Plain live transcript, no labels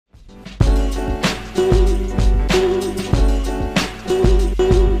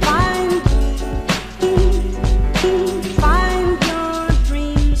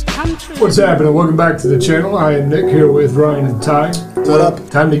What's happening? Welcome back to the channel. I am Nick here with Ryan and Ty. What up?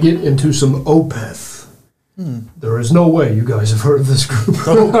 Time to get into some Opeth. There is no way you guys have heard of this group.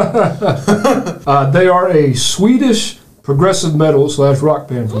 They are a Swedish progressive metal / rock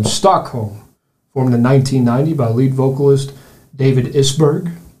band from Stockholm, formed in 1990 by lead vocalist David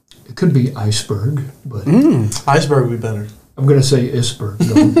Isberg. It could be Iceberg, but Iceberg would be better. I'm going to say Isberg.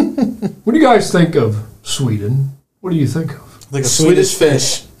 When you guys think of Sweden, what do you think of? I think of Swedish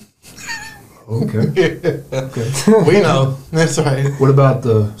fish. Okay. Okay. We know. That's right. What about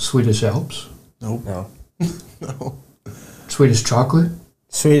the Swedish Alps? Nope. No. No. Swedish chocolate?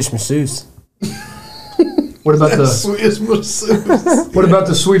 Swedish masseuse. What about the Swedish masseuse? What about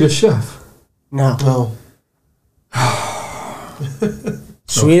the Swedish chef? No. No.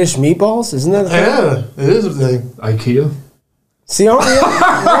 Swedish meatballs? Isn't that a thing? Yeah, it is a thing. IKEA? See, aren't we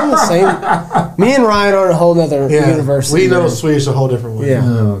on the same? Me and Ryan are in a whole other universe. We know Swedish a whole different way. Yeah.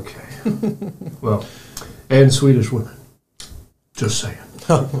 Okay. Well, and Swedish women. Just saying.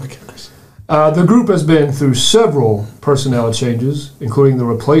 Oh my gosh. The group has been through several personnel changes, including the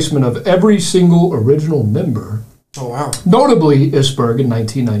replacement of every single original member, Oh wow. notably Isberg in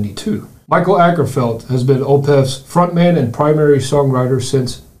 1992. Michael Ackerfeldt has been Opeth's frontman and primary songwriter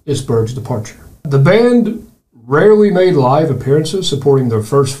since Isberg's departure. The band rarely made live appearances supporting their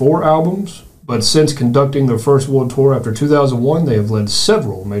first 4 albums, but since conducting their first world tour after 2001, they have led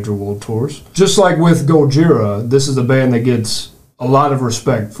several major world tours. Just like with Gojira, this is a band that gets a lot of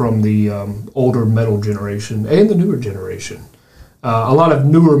respect from the older metal generation and the newer generation. A lot of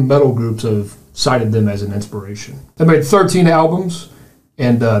newer metal groups have cited them as an inspiration. They made 13 albums,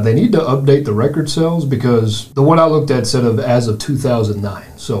 and they need to update the record sales because the one I looked at said as of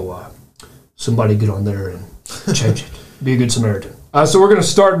 2009. So somebody get on there and change it. Be a good Samaritan. So we're going to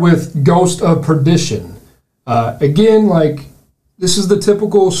start with Ghost of Perdition. Again, like, this is the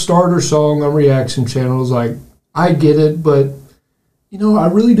typical starter song on reaction channels. Like, I get it, but, you know, I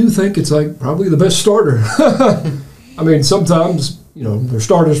really do think it's, like, probably the best starter. I mean, sometimes, you know, they're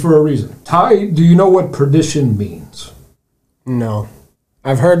starters for a reason. Ty, do you know what perdition means? No.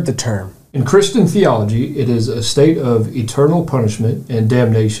 I've heard the term. In Christian theology, it is a state of eternal punishment and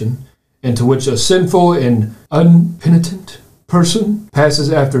damnation into which a sinful and unpenitent person passes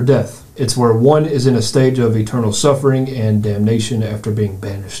after death. It's where one is in a stage of eternal suffering and damnation after being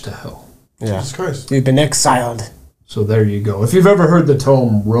banished to hell. Yeah. Jesus Christ. We've been exiled. So there you go. If you've ever heard the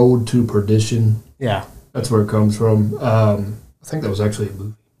term Road to Perdition, Yeah. that's where it comes from. I think that was actually a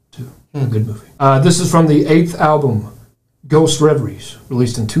movie, too. A good movie. This is from the 8th album, Ghost Reveries,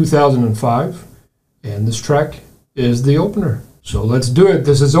 released in 2005. And this track is the opener. So let's do it.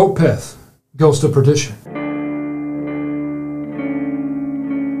 This is Opeth, Ghost of Perdition.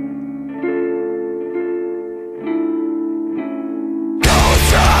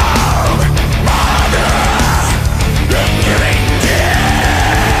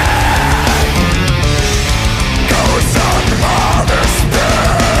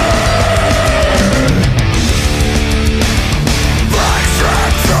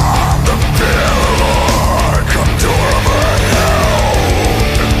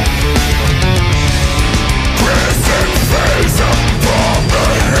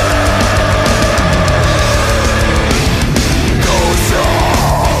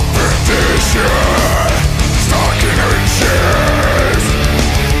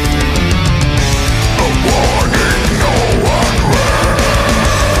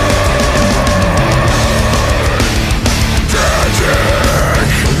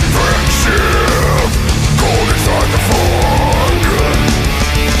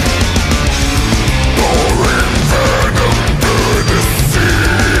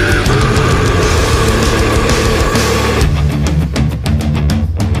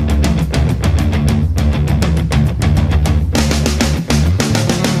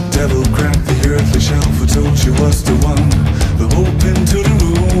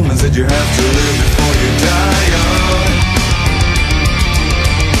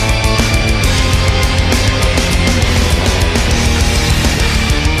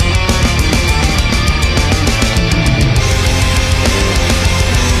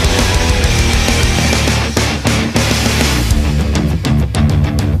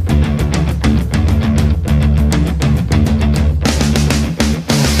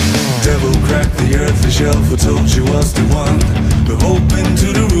 Shelf, I told you was the one. The hope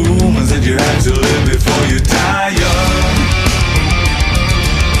into the room and said you had to live before you die young.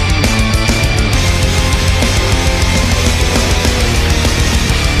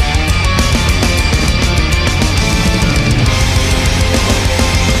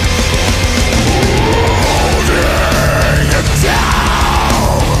 Holding it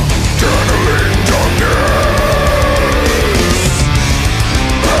down, turn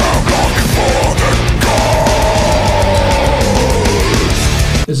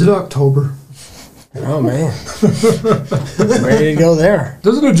October. Oh, man. Ready to go there.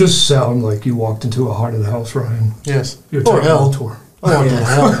 Doesn't it just sound like you walked into a haunted house, Ryan? Yes. You're Or taking hell. a tour. I walked into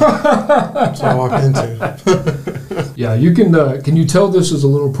hell. That's what I walked into. Yeah, you can you tell this is a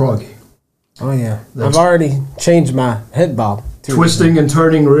little proggy? Oh, yeah. That's- I've already changed my head bob. Twisting and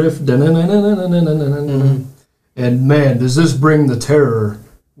turning riff. And man, does this bring the terror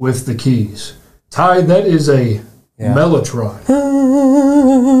with the keys. Ty, that is a mellotron.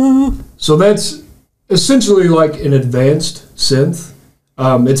 So that's essentially like an advanced synth.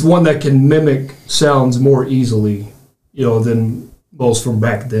 It's one that can mimic sounds more easily, than most from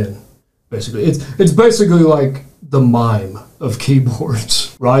back then. Basically, it's basically like the mime of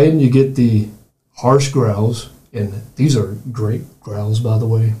keyboards. Ryan, you get the harsh growls, and these are great growls, by the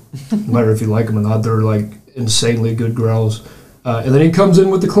way. No matter if you like them or not, they're like insanely good growls. And then he comes in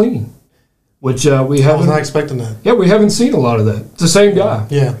with the clean, which we I was haven't. not expecting that. Yeah, we haven't seen a lot of that. It's the same guy.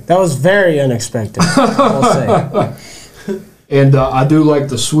 Yeah. That was very unexpected, I'll say. And I do like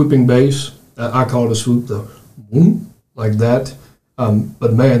the swooping bass. I call it a swoop, the boom, like that.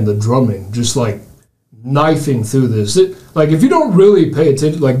 But man, the drumming, just like knifing through this. Like if you don't really pay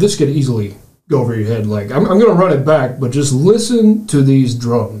attention, like this could easily go over your head. Like I'm going to run it back, but just listen to these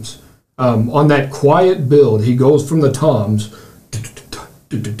drums. On that quiet build, he goes from the toms,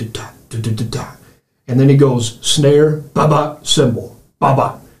 and then he goes snare, ba-ba, cymbal,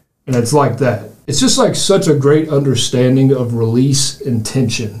 ba-ba. And it's like that. It's just like such a great understanding of release and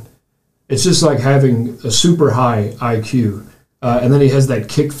tension. It's just like having a super high IQ. And then he has that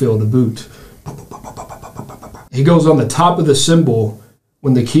kick fill to boot. He goes on the top of the cymbal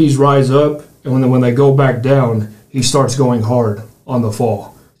when the keys rise up, and when they go back down, he starts going hard on the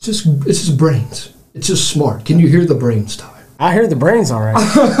fall. It's just brains. It's just smart. Can you hear the brains, Ty? I hear the brains all right.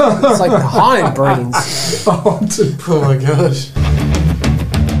 It's like the haunted brains. Oh my gosh.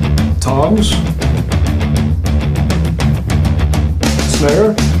 Toms.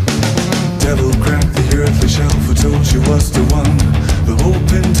 Snare. Devil cracked the earthly shelf who told you was the one. The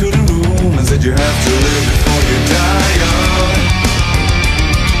hope into the room and said you have to live before you die young.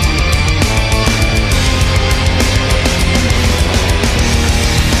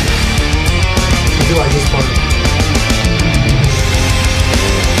 I feel like this part.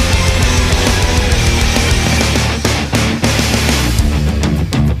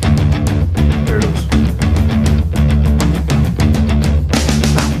 There it is.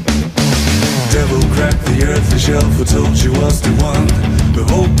 Devil cracked the earthly shelf who told you was the one. The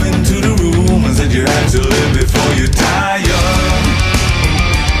hope into the room and said you had to live before you die young.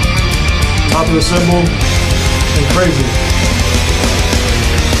 Top of the cymbal. And crazy.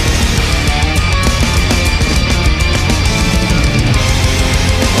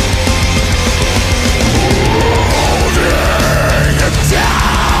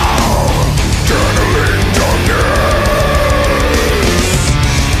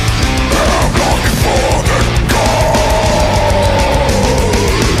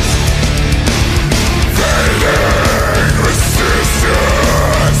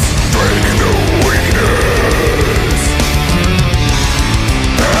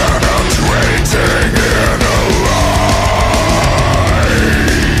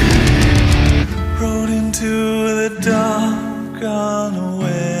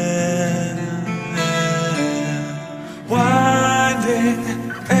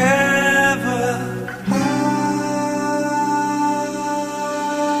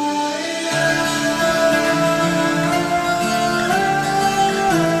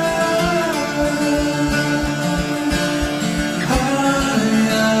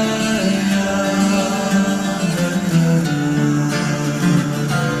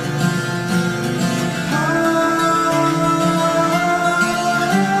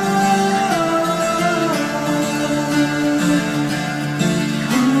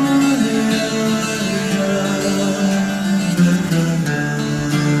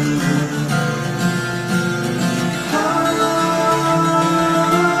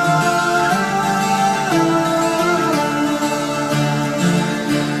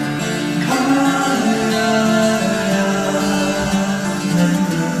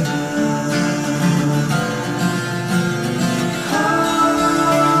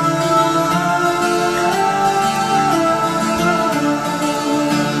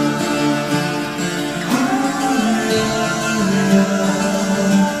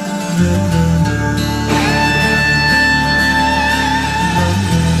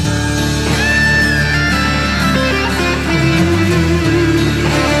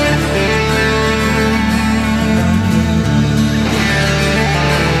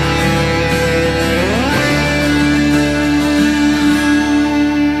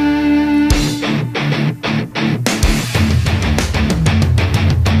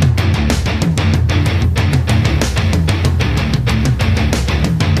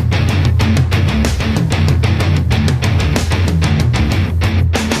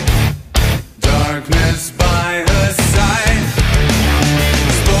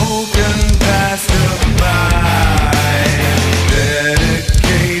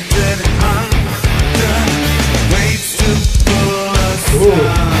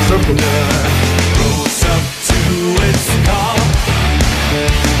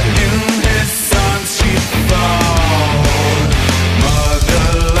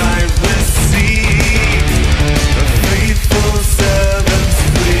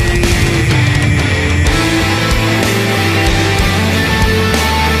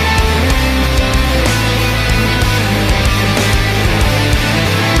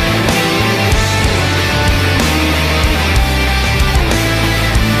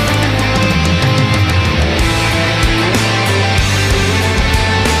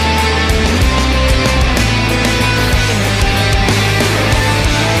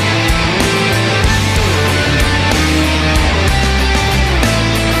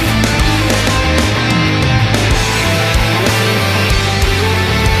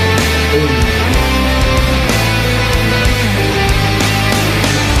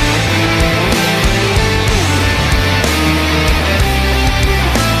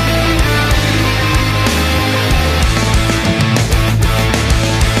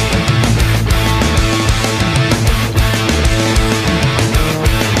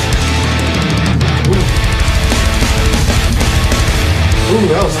 Ooh,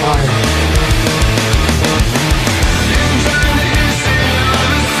 that was fire.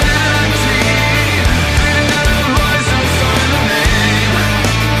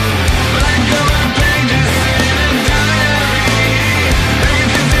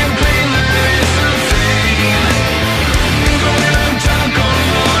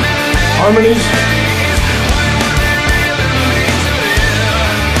 Harmonies.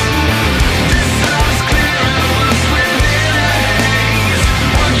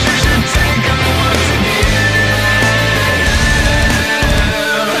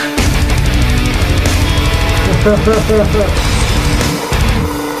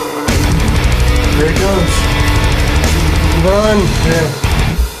 Here it goes. Run. Yeah.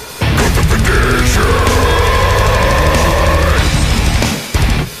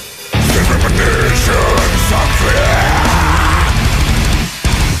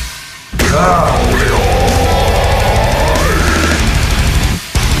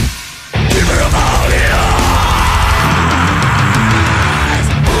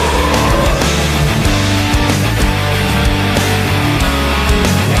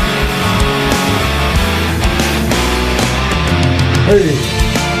 Hey.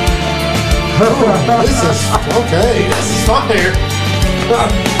 Oh, this is okay. This is fire.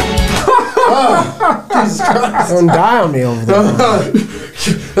 Oh, Jesus Christ. Don't die on me over there.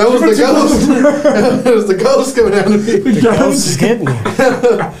 That was the ghost. That was the ghost coming out of me. The ghost is getting me.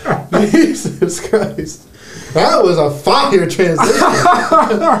 Jesus Christ. That was a fire transition.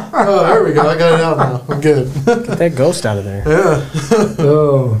 Oh, there we go. I got it out now. I'm good. Get that ghost out of there. Yeah.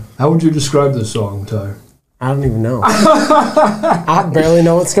 Oh, how would you describe this song, Ty? I don't even know. I barely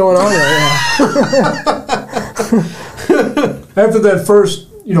know what's going on right now. After that first,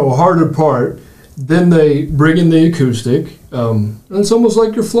 harder part, then they bring in the acoustic, and it's almost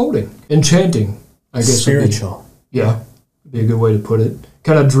like you're floating, enchanting, I guess. Spiritual. Would be a good way to put it.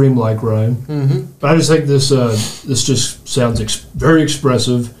 Kind of dreamlike rhyme. Mm-hmm. But I just think this just sounds very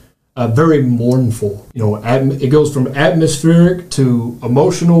expressive, very mournful. It goes from atmospheric to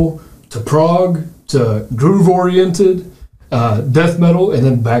emotional to prog to groove-oriented, death metal, and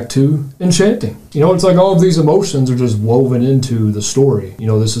then back to enchanting. It's like all of these emotions are just woven into the story.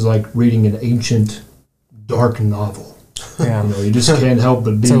 This is like reading an ancient, dark novel. Yeah. You just can't help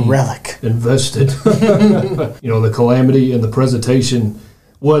but be it's a relic. Invested. The calamity and the presentation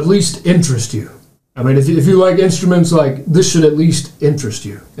will at least interest you. I mean, if you like instruments, like this should at least interest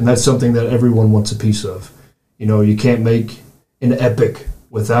you. And that's something that everyone wants a piece of. You can't make an epic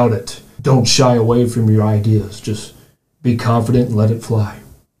without it. Don't shy away from your ideas. Just be confident and let it fly.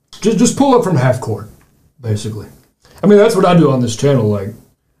 Just pull up from half court, basically. I mean, that's what I do on this channel. Like,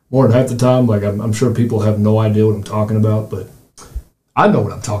 more than half the time, like I'm sure people have no idea what I'm talking about, but I know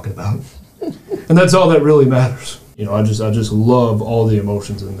what I'm talking about, and that's all that really matters. I just love all the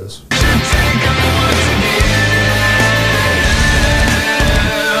emotions in this.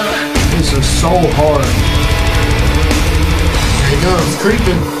 This is so hard. There you go. It's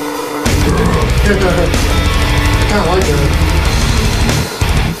creeping. I kind of like that.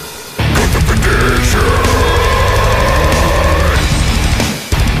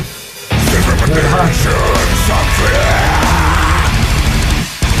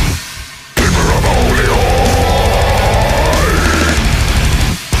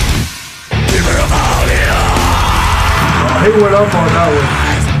 He went up on that one.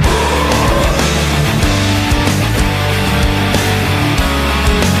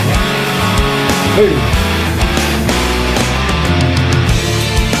 Hey.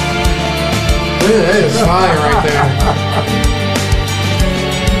 That is fire right there.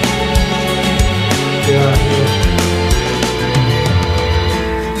 Yeah.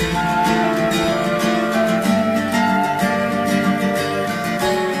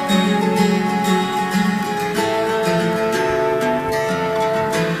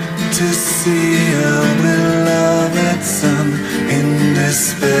 To see a beloved son in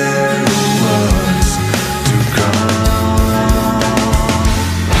despair was to come.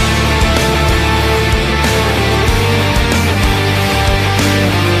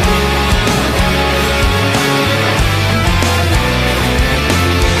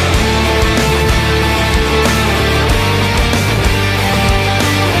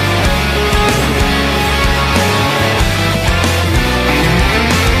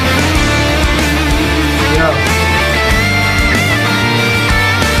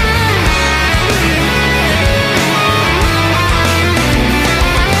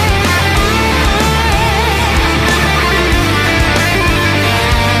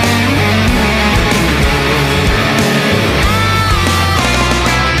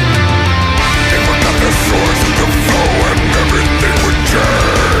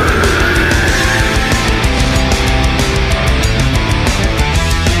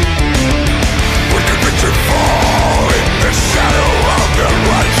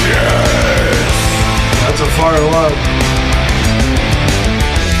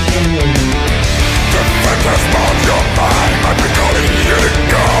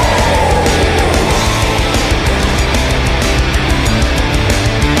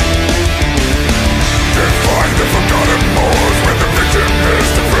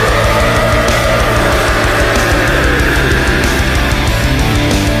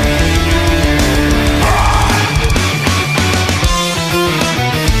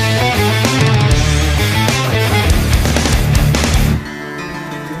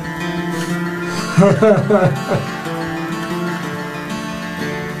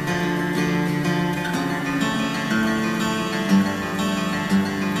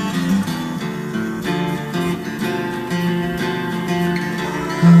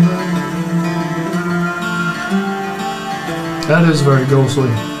 That is very ghostly.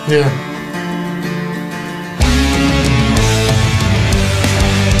 Yeah.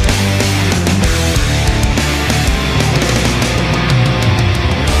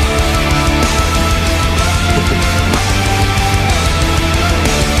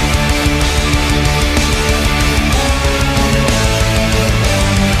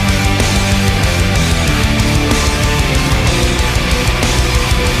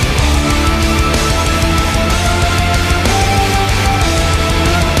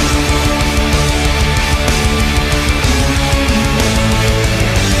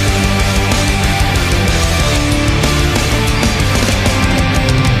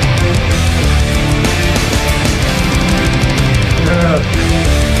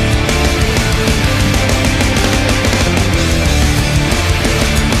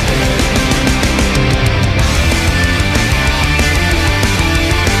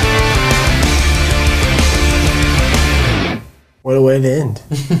 What a way to end.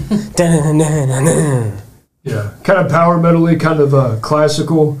 Yeah, kind of power metal-y, kind of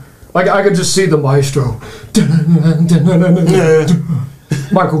classical. Like, I could just see the maestro.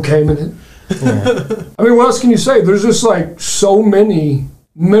 Michael came in it. Yeah. I mean, what else can you say? There's just, like, so many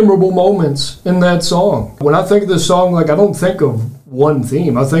memorable moments in that song. When I think of this song, like, I don't think of one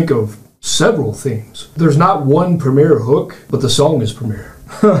theme. I think of several themes. There's not one premier hook, but the song is premier.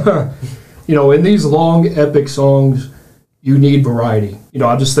 You know, in these long, epic songs, you need variety. You know,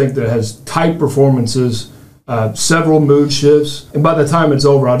 I just think that it has tight performances, several mood shifts, and by the time it's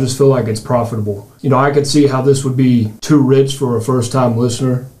over, I just feel like it's profitable. You know, I could see how this would be too rich for a first-time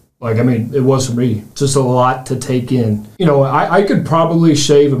listener. Like, I mean, it was for me. Just a lot to take in. You know, I could probably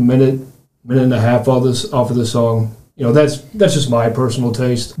shave a minute and a half off of this song. You know, that's just my personal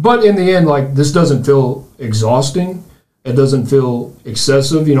taste. But in the end, like, this doesn't feel exhausting. It doesn't feel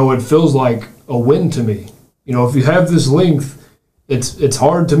excessive. You know, it feels like a win to me. You know, if you have this length, it's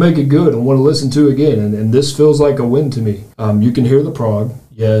hard to make it good and want to listen to again. And this feels like a win to me. You can hear the prog,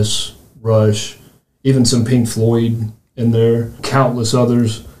 yes, Rush, even some Pink Floyd in there, countless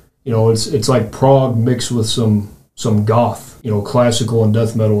others. You know, it's like prog mixed with some goth, you know, classical and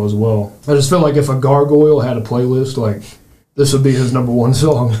death metal as well. I just feel like if a Gargoyle had a playlist, like, this would be his number one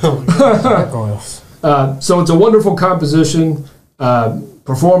song. Gargoyles. So it's a wonderful composition,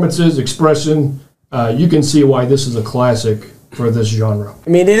 performances, expression. You can see why this is a classic for this genre. I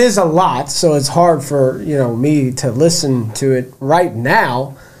mean, it is a lot, so it's hard for, you know, me to listen to it right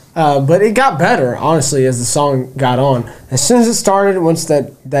now. But it got better, honestly, as the song got on. As soon as it started, once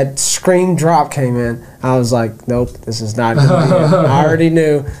that scream drop came in, I was like, nope, this is not going to be it. I already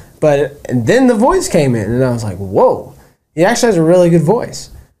knew. And then the voice came in, and I was like, whoa. He actually has a really good voice.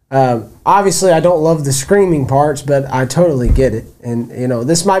 Obviously, I don't love the screaming parts, but I totally get it. And, you know,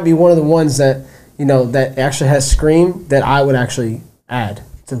 this might be one of the ones that, you know, that actually has scream that I would actually add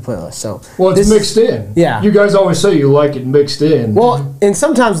to the playlist. So, well, it's mixed in. Yeah. You guys always say you like it mixed in. Well, and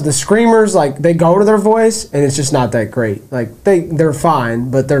sometimes the screamers, like, they go to their voice, and it's just not that great. Like, they're fine,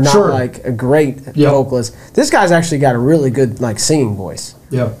 but they're not, like, a great vocalist. This guy's actually got a really good, like, singing voice.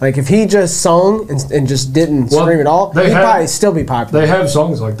 Yeah. Like, if he just sung and just didn't scream at all, he'd probably still be popular. They have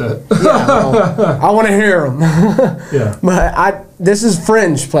songs like that. Yeah, well, I want to hear them. Yeah. But this is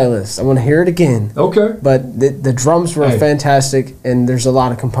Fringe playlist. I want to hear it again. Okay. But the drums were fantastic, and there's a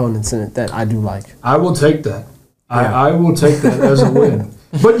lot of components in it that I do like. I will take that. Yeah. I will take that as a win.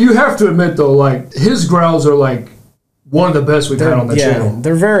 But you have to admit, though, like, his growls are, like, one of the best we've had on the channel.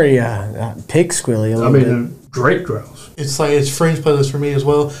 They're very pig squeally a little bit. They're great growls. It's like, it's Fringe playlist for me as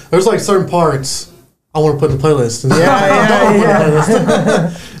well. There's, like, certain parts I want to put in the playlist. Yeah.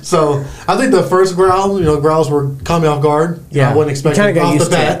 So, I think the first growl, you know, growls were caught me off guard. Yeah. I wasn't expecting off the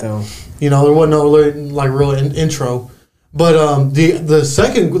bat. To it, though. You know, there wasn't no, like, real intro. But the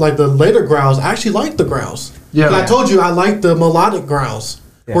second, like, the later growls, I actually like the growls. Yeah. I told you I like the melodic growls,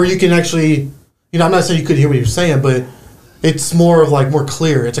 where you can actually, you know, I'm not saying you couldn't hear what you're saying, but it's more of, like, more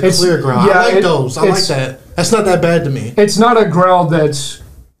clear. It's a clear growl. Yeah, I like those. I like that. That's not that bad to me. It's not a growl that's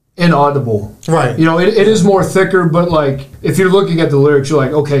inaudible. Right. You know, it is more thicker, but, like, if you're looking at the lyrics, you're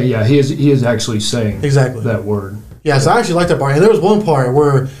like, okay, yeah, he is actually saying that word. Yeah, so I actually like that part. And there was one part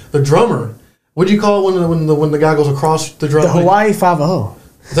where the drummer, what do you call it when the guy goes across the drum? The Hawaii 5-0.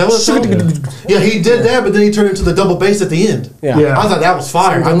 Is that what it's called? Yeah, he did that, but then he turned into the double bass at the end. Yeah. I thought that was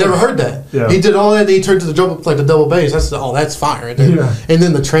fire. I never heard that. Yeah. He did all that, then he turned to the double bass. That's fire. Right there. Yeah. And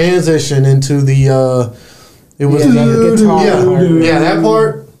then the transition into the it was the guitar. That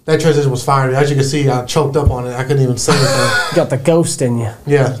part. That transition was fire. As you can see, I choked up on it. I couldn't even say anything. Got the ghost in you.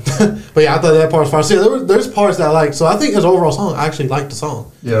 Yeah. But yeah, I thought that part was fire. See, there's parts that I like. So I think as an overall song, I actually like the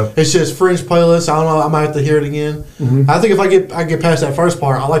song. Yeah. It's just fringe playlist. I don't know. I might have to hear it again. Mm-hmm. I think if I get past that first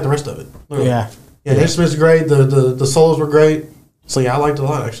part, I like the rest of it. Literally. Yeah. Yeah, the instruments are great. The solos were great. So yeah, I liked it a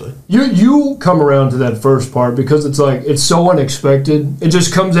lot actually. You come around to that first part because it's like it's so unexpected. It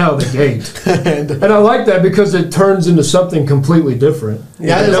just comes out of the gate, and I like that because it turns into something completely different.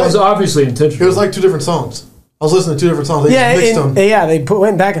 Yeah, that was obviously intentional. It was like two different songs. I was listening to two different songs. They just mixed them. Yeah, they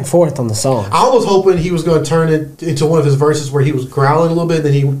went back and forth on the song. I was hoping he was going to turn it into one of his verses where he was growling a little bit,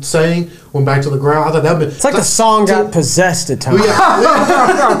 then he sang, went back to the growl. I thought that would be... It's like the song got possessed at times.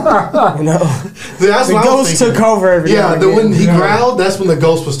 Yeah. You know? That's the ghost took over every Yeah, when he growled, that's when the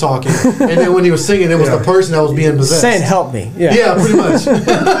ghost was talking. And then when he was singing, it was the person that was being possessed. Saying, help me. Yeah, pretty much.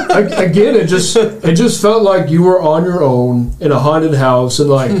 Again, it just felt like you were on your own in a haunted house, and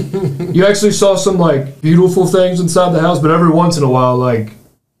like you actually saw some like beautiful things inside the house, but every once in a while, like,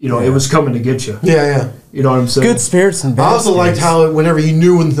 you know, it was coming to get you. Yeah. You know what I'm saying? Good spirits and bad I also liked how whenever you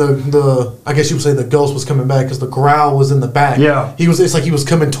knew when the I guess you would say the ghost was coming back because the growl was in the back. Yeah. It's like he was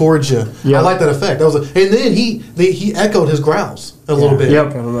coming towards you. Yeah. I like that effect. And then he echoed his growls a little bit.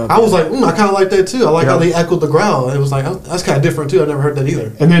 Yep. I was like, I kind of like that too. I like how they echoed the growl. It was like, that's kind of different too. I never heard that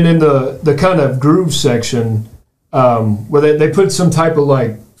either. And then in the kind of groove section, where they put some type of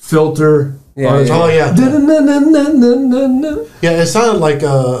like filter. Yeah. It sounded like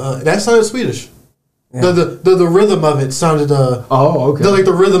that sounded Swedish. Yeah. The rhythm of it sounded okay.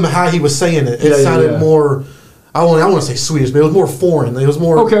 The rhythm of how he was saying it. It sounded more. I want to say Swedish, but it was more foreign. It was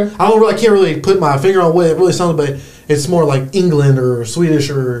more. Okay. I can't really put my finger on what it really sounded, but it's more like England or Swedish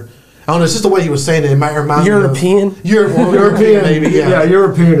or. I don't know. It's just the way he was saying it. It might remind European. me of European, maybe. Yeah,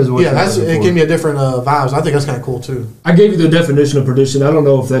 European is what. Yeah, it gave me a different vibes. I think that's kind of cool too. I gave you the definition of perdition. I don't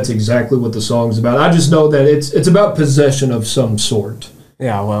know if that's exactly what the song's about. I just know that it's about possession of some sort.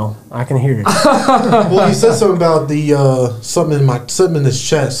 Yeah, well, I can hear it. Well, he said something about the something in his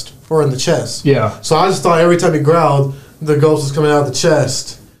chest or in the chest. Yeah. So I just thought every time he growled, the ghost was coming out of the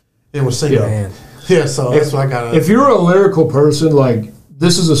chest and was singing. Yeah. So that's what I got. If you're a lyrical person, like,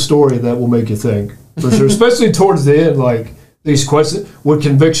 this is a story that will make you think, for sure. Especially towards the end, like, these questions, would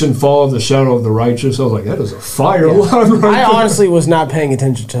conviction fall in the shadow of the righteous? I was like, that is a fire line right I honestly was not paying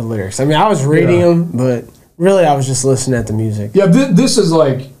attention to the lyrics. I mean, I was reading them, but really I was just listening at the music. Yeah, this is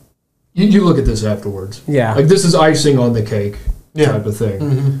like, you look at this afterwards. Yeah. Like, this is icing on the cake type of thing.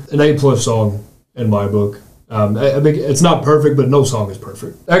 Mm-hmm. An A+ song in my book. I mean, it's not perfect, but no song is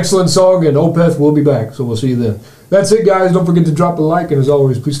perfect. Excellent song, and Opeth will be back, so we'll see you then. That's it, guys. Don't forget to drop a like, and as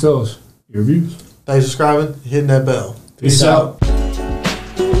always, please tell us your views. Thanks for subscribing, hitting that bell. Peace out.